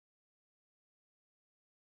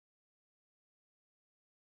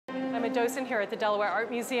I'm a docent here at the Delaware Art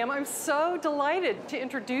Museum. I'm so delighted to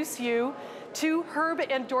introduce you to Herb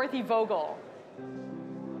and Dorothy Vogel.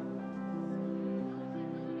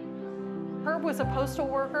 Herb was a postal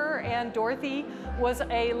worker and Dorothy was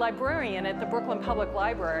a librarian at the Brooklyn Public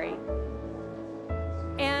Library.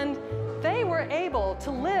 And they were able to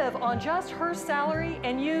live on just her salary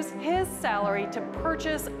and use his salary to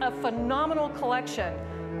purchase a phenomenal collection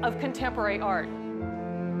of contemporary art.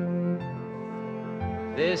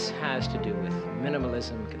 This has to do with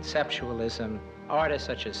minimalism, conceptualism, artists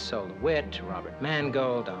such as Sol LeWitt, Robert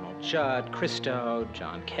Mangold, Donald Judd, Christo,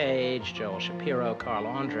 John Cage, Joel Shapiro, Carl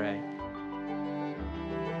Andre.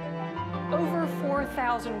 Over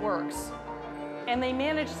 4,000 works. And they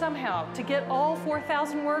managed somehow to get all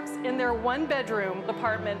 4,000 works in their one-bedroom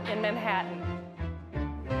apartment in Manhattan.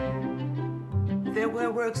 There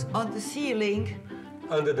were works on the ceiling.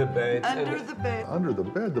 Under the bed. Under the bed. Under the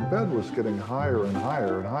bed. The bed was getting higher and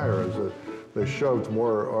higher and higher as they shoved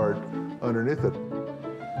more art underneath it.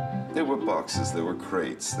 There were boxes, there were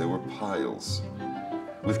crates, there were piles,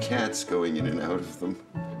 with cats going in and out of them.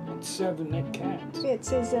 7 cats.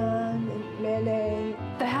 It's Cézanne and Manet.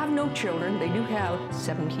 They have no children. They do have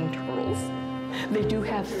 17 turtles. They do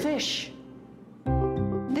have fish.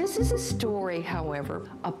 This is a story, however,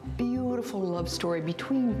 a beautiful love story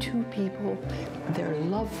between two people, their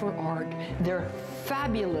love for art, their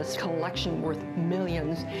fabulous collection worth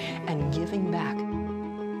millions, and giving back.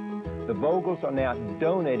 The Vogels are now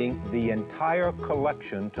donating the entire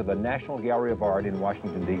collection to the National Gallery of Art in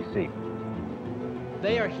Washington, D.C.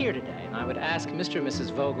 They are here today, and I would ask Mr. and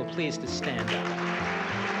Mrs. Vogel please to stand up.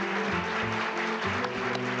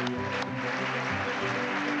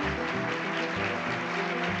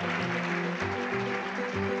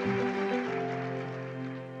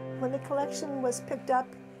 When the collection was picked up,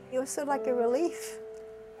 it was sort of like a relief.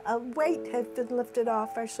 A weight had been lifted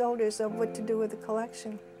off our shoulders of what to do with the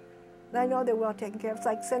collection. And I know they're well taken care of. It's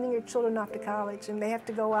like sending your children off to college and they have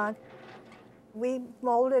to go on. We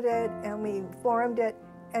molded it and we formed it,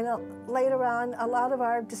 and later on, a lot of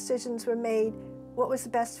our decisions were made what was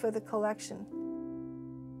best for the collection.